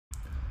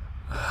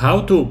how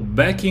to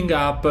backing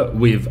up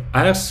with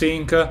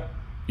Rsync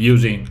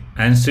using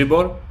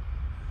Ansible.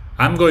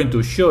 I'm going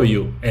to show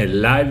you a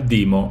live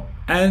demo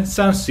and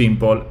some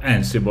simple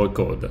Ansible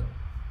code.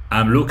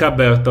 I'm Luca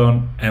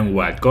Burton and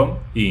welcome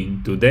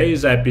in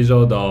today's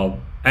episode of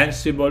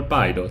Ansible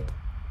Pilot.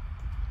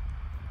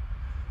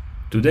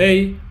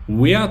 Today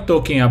we are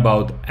talking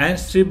about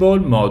Ansible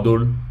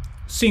module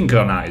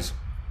synchronize.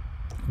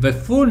 The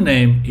full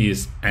name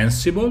is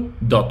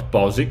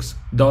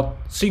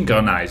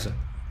ansible.posix.synchronize,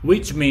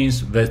 which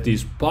means that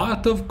is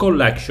part of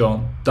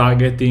collection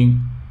targeting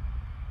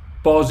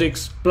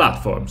POSIX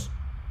platforms.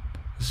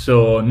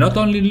 So not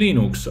only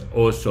Linux,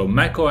 also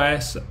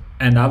macOS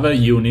and other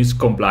Unix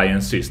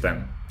compliance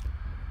system.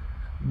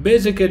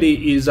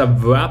 Basically is a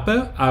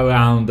wrapper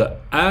around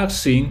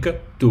Rsync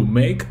to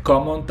make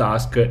common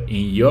tasks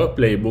in your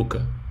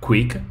playbook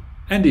quick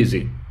and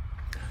easy.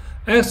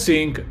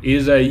 Rsync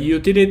is a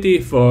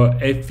utility for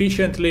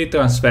efficiently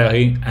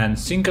transferring and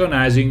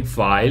synchronizing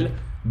files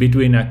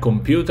between a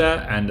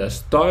computer and a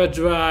storage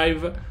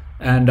drive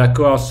and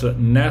across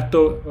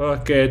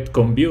networked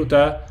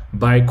computer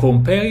by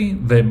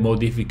comparing the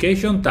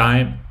modification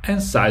time and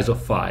size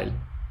of file.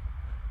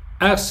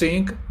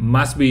 Rsync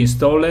must be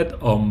installed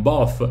on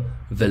both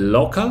the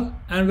local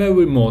and the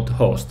remote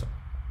host.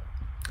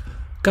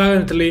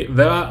 Currently,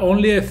 there are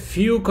only a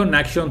few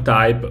connection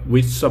types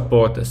which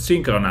support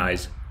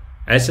synchronize: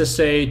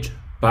 SSH,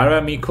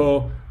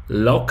 Paramiko,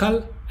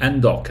 local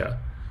and Docker,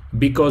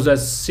 because a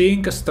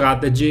sync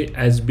strategy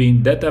has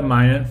been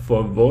determined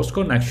for those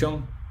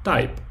connection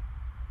type.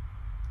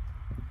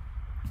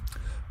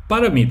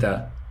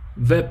 Parameter.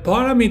 The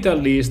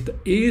parameter list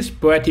is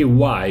pretty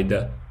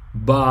wide,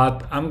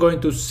 but I'm going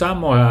to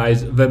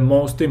summarize the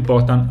most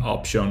important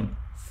option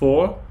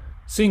for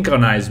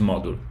synchronize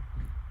module.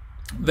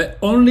 The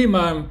only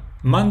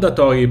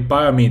mandatory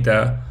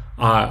parameter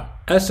are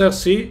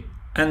src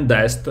and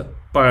dest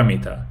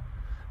parameter.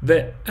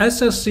 The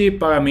src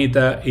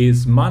parameter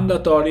is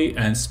mandatory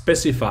and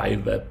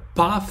specifies the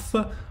path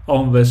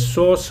on the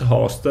source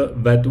host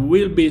that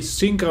will be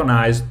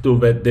synchronized to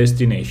the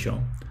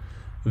destination.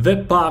 The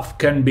path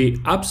can be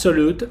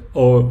absolute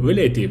or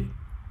relative.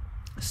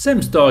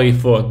 Same story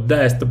for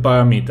dest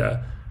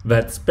parameter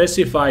that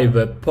specifies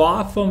the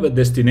path on the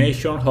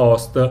destination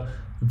host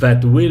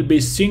that will be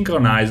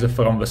synchronized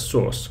from the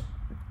source.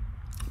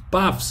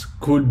 Paths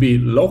could be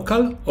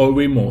local or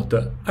remote,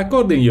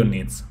 according to your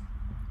needs.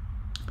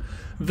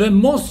 The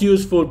most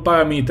useful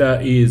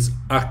parameter is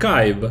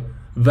archive,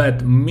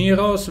 that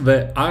mirrors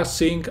the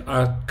Rsync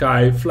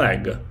archive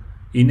flag,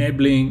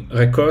 enabling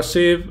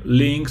recursive,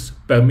 links,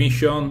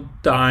 permission,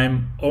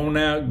 time,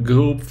 owner,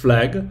 group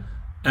flag,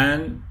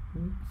 and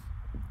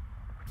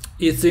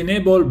it's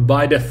enabled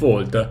by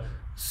default,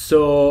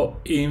 so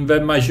in the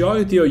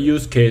majority of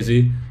use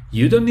cases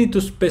you don't need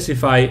to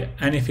specify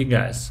anything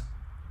else.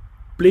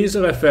 Please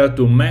refer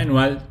to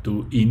manual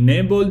to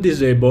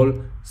enable/disable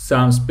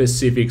some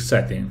specific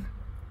setting.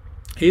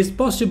 It's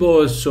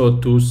possible also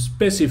to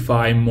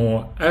specify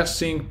more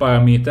Rsync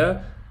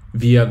parameter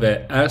via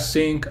the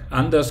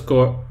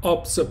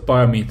Rsync_ops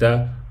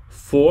parameter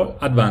for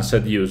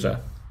advanced user.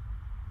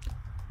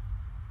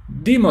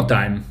 Demo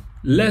time.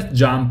 Let's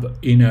jump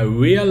in a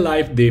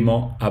real-life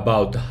demo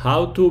about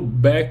how to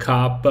back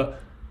up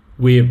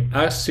with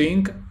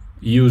Rsync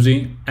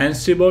using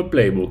Ansible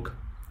playbook.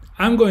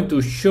 I'm going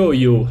to show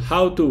you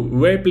how to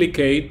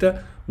replicate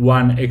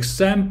one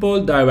example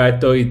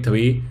directory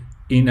tree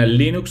in a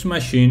Linux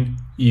machine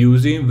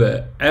using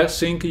the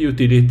Rsync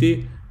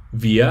utility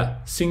via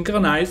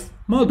synchronize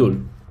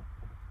module.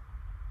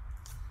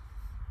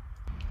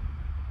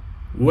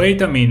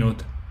 Wait a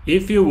minute.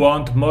 If you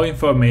want more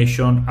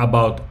information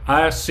about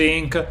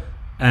Rsync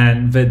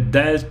and the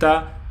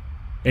delta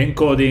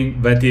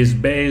encoding that is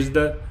based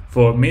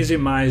for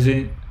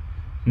minimizing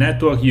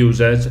network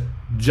usage,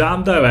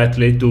 jump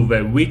directly to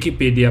the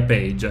Wikipedia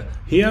page.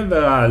 Here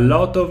there are a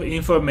lot of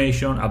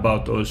information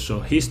about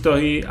also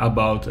history,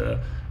 about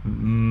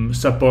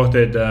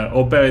supported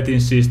operating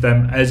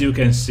system. As you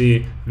can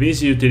see,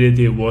 this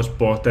utility was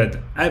ported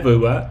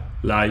everywhere,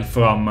 like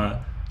from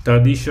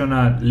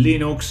traditional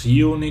Linux,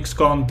 Unix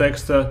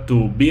context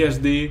to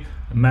BSD,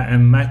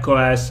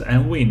 macOS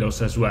and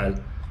Windows as well.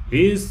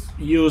 It's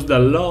used a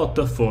lot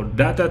for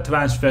data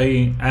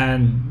transferring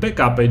and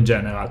backup in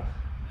general.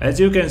 As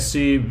you can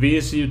see,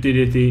 this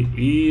utility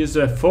is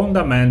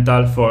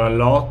fundamental for a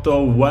lot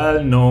of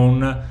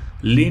well-known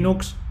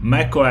Linux,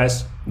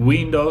 macOS,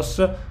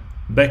 Windows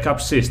backup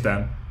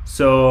system.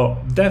 So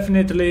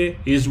definitely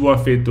is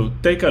worth it to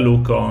take a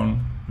look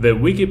on the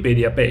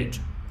Wikipedia page.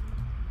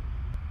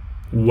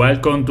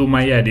 Welcome to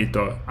my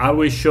editor. I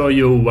will show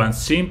you one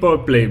simple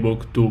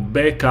playbook to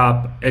back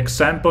up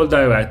example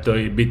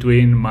directory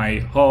between my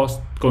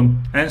host,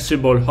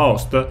 Ansible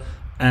host,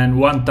 and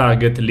one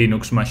target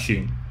Linux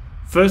machine.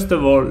 First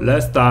of all,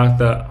 let's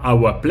start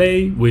our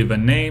play with a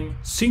name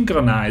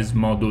synchronize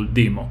module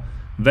demo.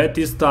 That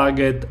is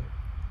target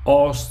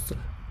hosts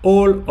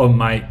all of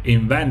my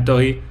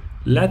inventory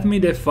let me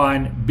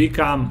define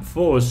become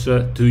false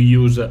to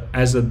use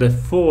as a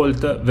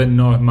default the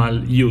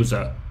normal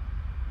user.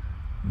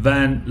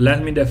 Then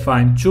let me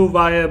define two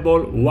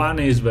variables. One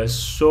is the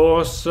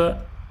source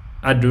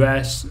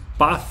address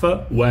path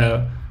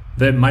where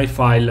my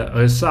file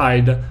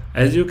resides.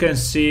 As you can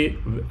see,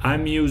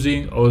 I'm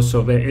using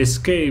also the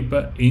escape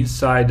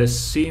inside a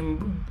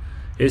single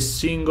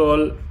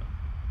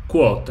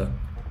quote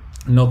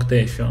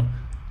notation.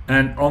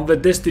 And on the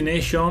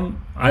destination,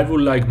 I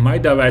would like my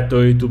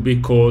directory to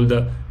be called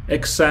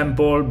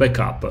example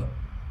backup.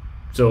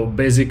 So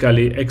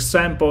basically,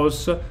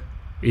 examples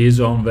is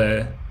on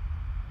the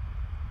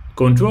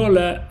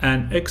controller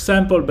and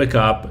example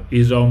backup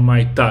is on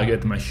my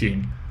target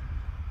machine.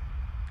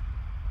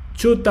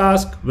 Two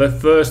tasks. The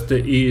first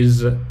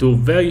is to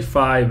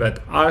verify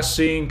that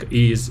Rsync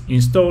is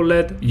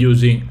installed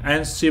using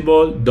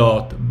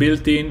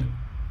Ansible.builtin.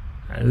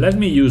 Let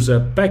me use a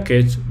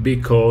package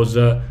because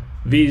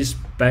this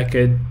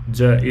package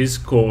is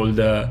called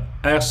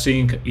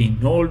Rsync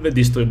in all the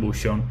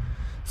distribution.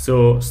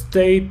 So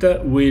state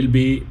will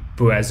be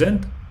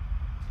present,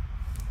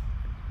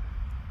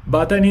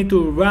 but I need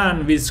to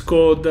run this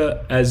code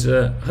as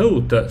a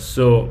root.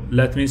 So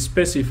let me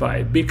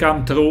specify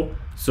become true.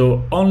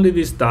 So only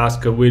this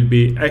task will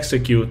be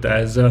executed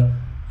as a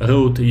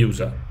root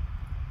user.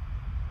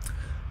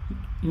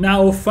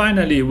 Now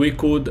finally we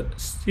could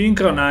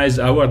synchronize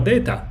our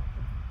data.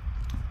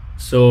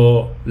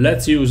 So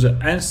let's use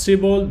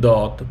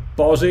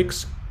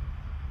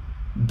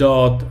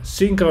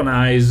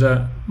ansible.posix.synchronize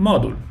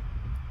module.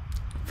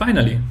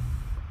 Finally,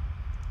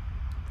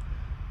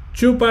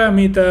 two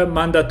parameter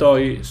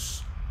mandatory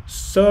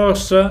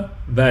source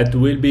that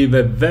will be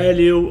the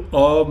value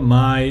of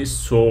my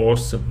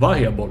source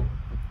variable,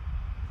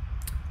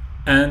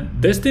 and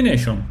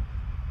destination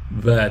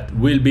that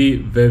will be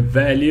the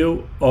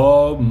value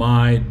of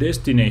my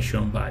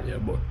destination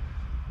variable.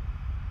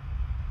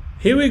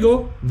 Here we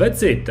go,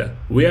 that's it.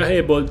 We are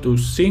able to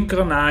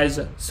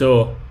synchronize,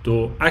 so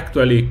to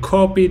actually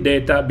copy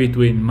data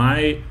between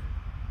my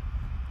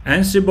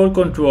Ansible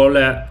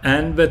controller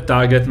and the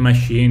target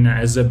machine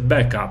as a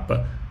backup.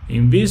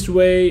 In this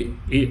way,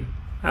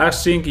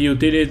 Rsync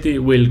utility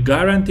will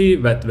guarantee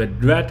that the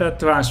data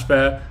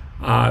transfer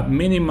are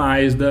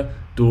minimized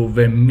to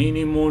the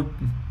minimum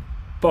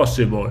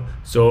possible.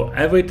 So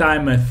every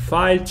time a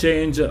file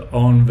change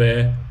on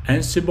the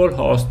Ansible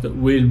host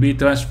will be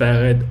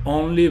transferred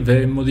only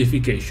the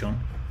modification.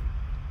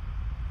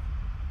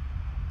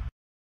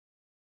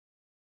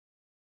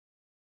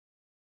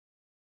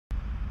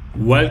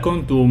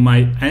 Welcome to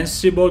my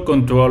Ansible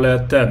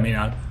controller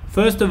terminal.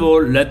 First of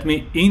all, let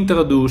me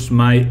introduce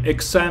my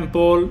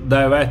example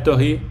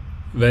directory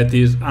that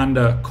is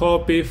under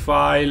copy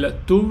file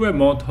to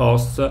remote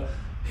hosts.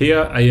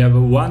 Here I have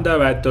one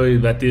directory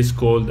that is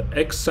called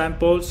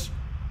examples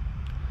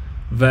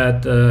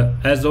that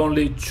has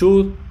only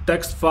two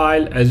text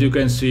files, as you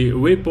can see,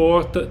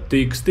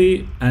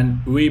 report.txt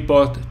and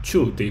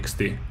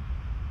report2.txt.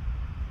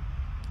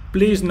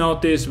 Please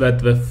notice that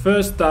the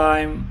first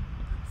time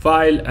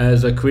file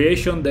has a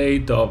creation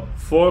date of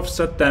 4th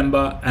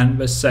September and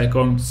the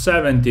second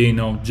 17th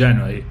of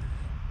January,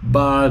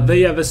 but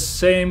they have the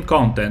same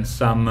content,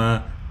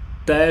 some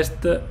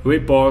test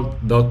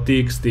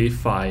report.txt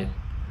file.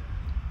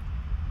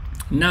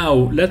 Now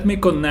let me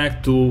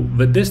connect to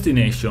the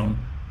destination,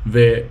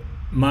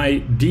 my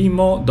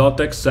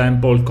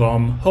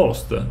demo.example.com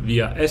host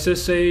via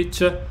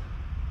SSH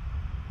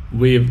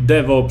with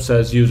DevOps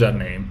as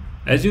username.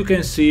 As you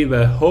can see,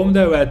 the home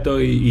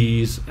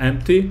directory is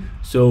empty,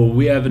 so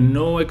we have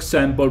no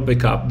example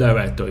backup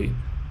directory.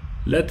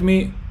 Let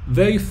me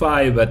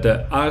verify that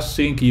the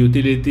Rsync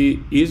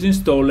utility is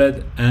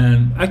installed,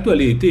 and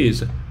actually it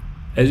is.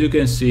 As you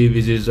can see,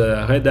 this is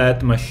a Red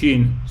Hat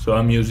machine, so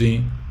I'm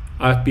using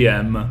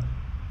rpm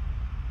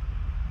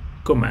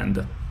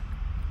command.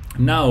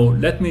 Now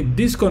let me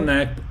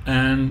disconnect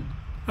and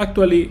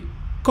actually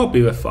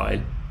copy the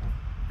file.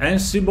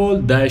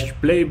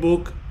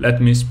 Ansible-playbook,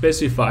 let me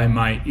specify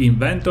my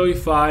inventory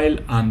file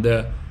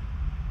under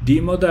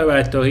demo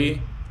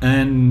directory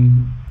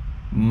and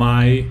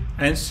my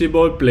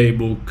Ansible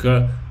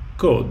playbook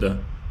code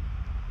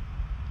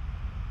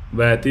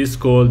that is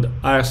called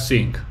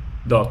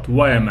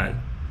rsync.yml.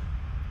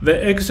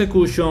 The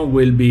execution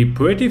will be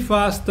pretty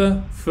fast.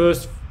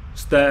 First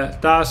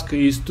task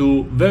is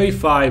to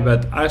verify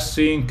that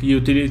Rsync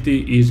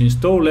utility is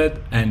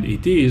installed, and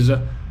it is.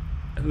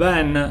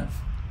 Then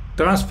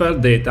transfer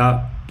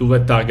data to the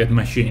target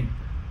machine.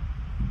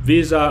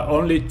 These are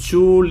only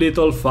two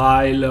little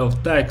files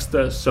of text,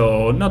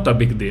 so not a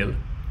big deal.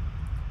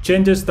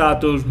 Change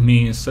status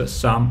means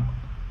some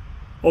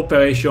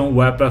operation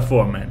were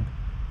performed.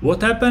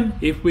 What happens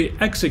if we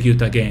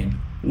execute again?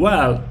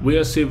 Well, we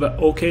receive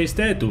OK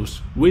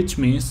status, which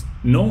means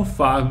no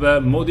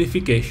further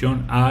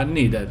modifications are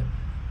needed.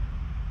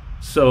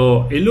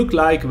 So it looks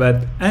like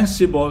that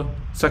Ansible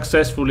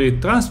successfully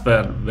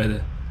transferred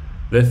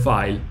the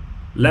file.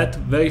 Let's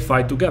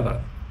verify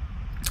together.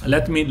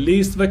 Let me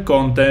list the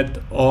content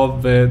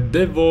of the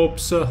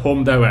DevOps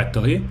home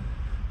directory.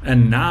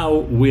 And now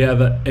we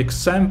have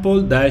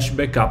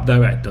example-backup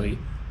directory.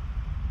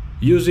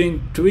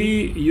 Using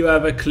 3, you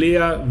have a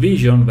clear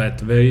vision that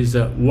there is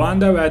one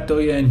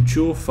directory and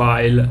 2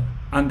 files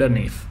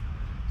underneath.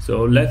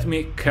 So let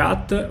me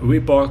cut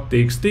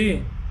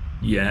report.txt.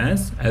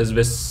 Yes, has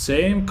the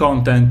same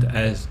content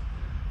as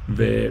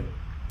the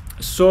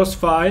source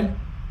file,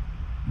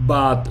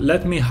 but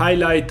let me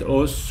highlight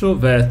also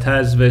that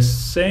has the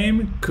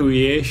same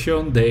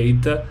creation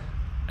date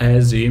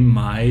as in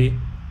my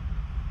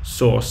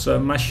source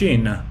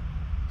machine.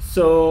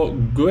 So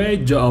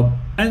great job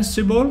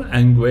Ansible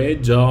and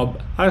great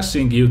job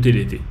Rsync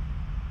utility.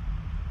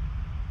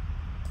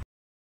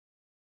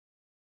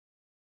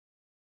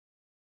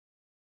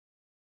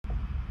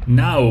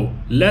 Now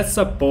let's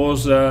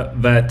suppose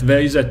that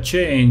there is a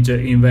change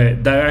in the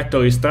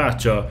directory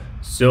structure.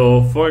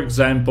 So for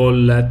example,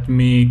 let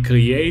me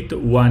create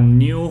one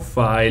new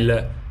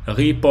file,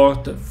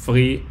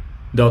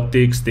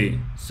 report3.txt.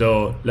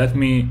 So let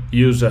me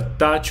use a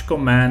touch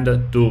command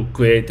to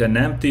create an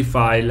empty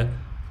file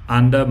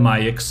under my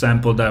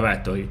example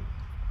directory.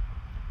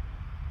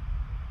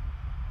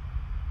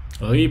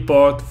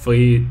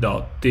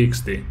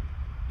 Report3.txt.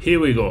 Here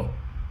we go.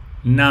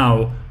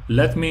 Now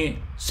let me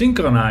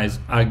synchronize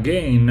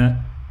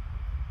again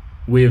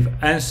with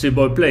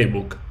Ansible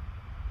playbook.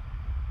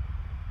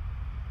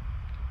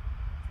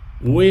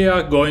 We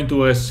are going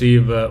to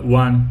receive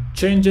one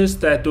changes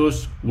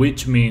status,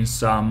 which means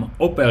some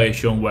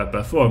operation were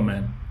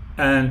performed,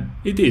 and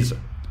it is.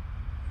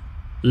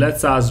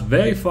 Let us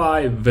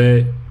verify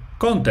the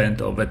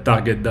content of the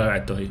target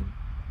directory.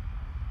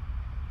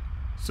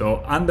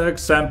 So under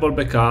example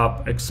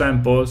backup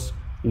examples,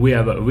 we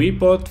have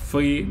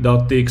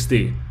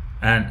report3.txt,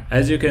 and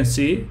as you can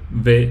see,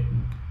 the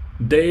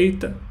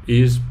date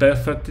is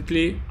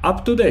perfectly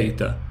up to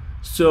date.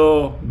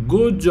 So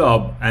good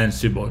job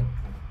Ansible.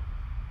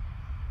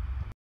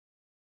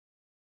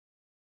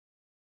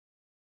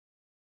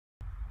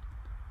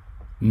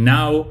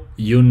 Now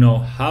you know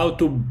how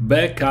to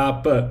back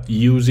up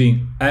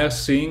using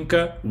Rsync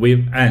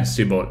with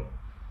Ansible.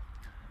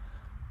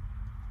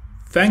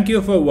 Thank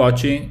you for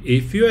watching.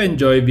 If you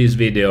enjoyed this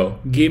video,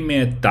 give me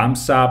a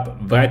thumbs up,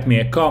 write me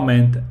a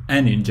comment,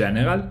 and in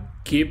general,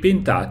 keep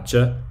in touch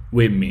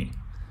with me.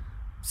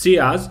 See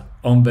us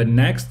on the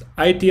next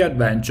IT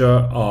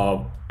adventure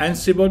of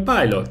Ansible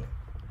Pilot.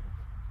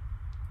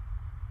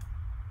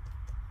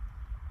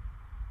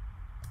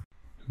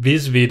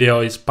 This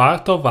video is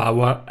part of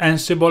our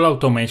Ansible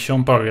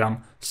automation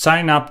program.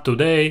 Sign up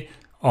today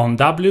on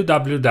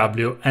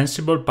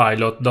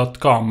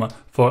www.ansiblepilot.com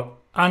for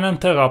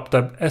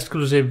uninterrupted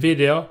exclusive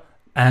video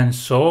and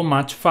so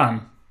much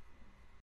fun.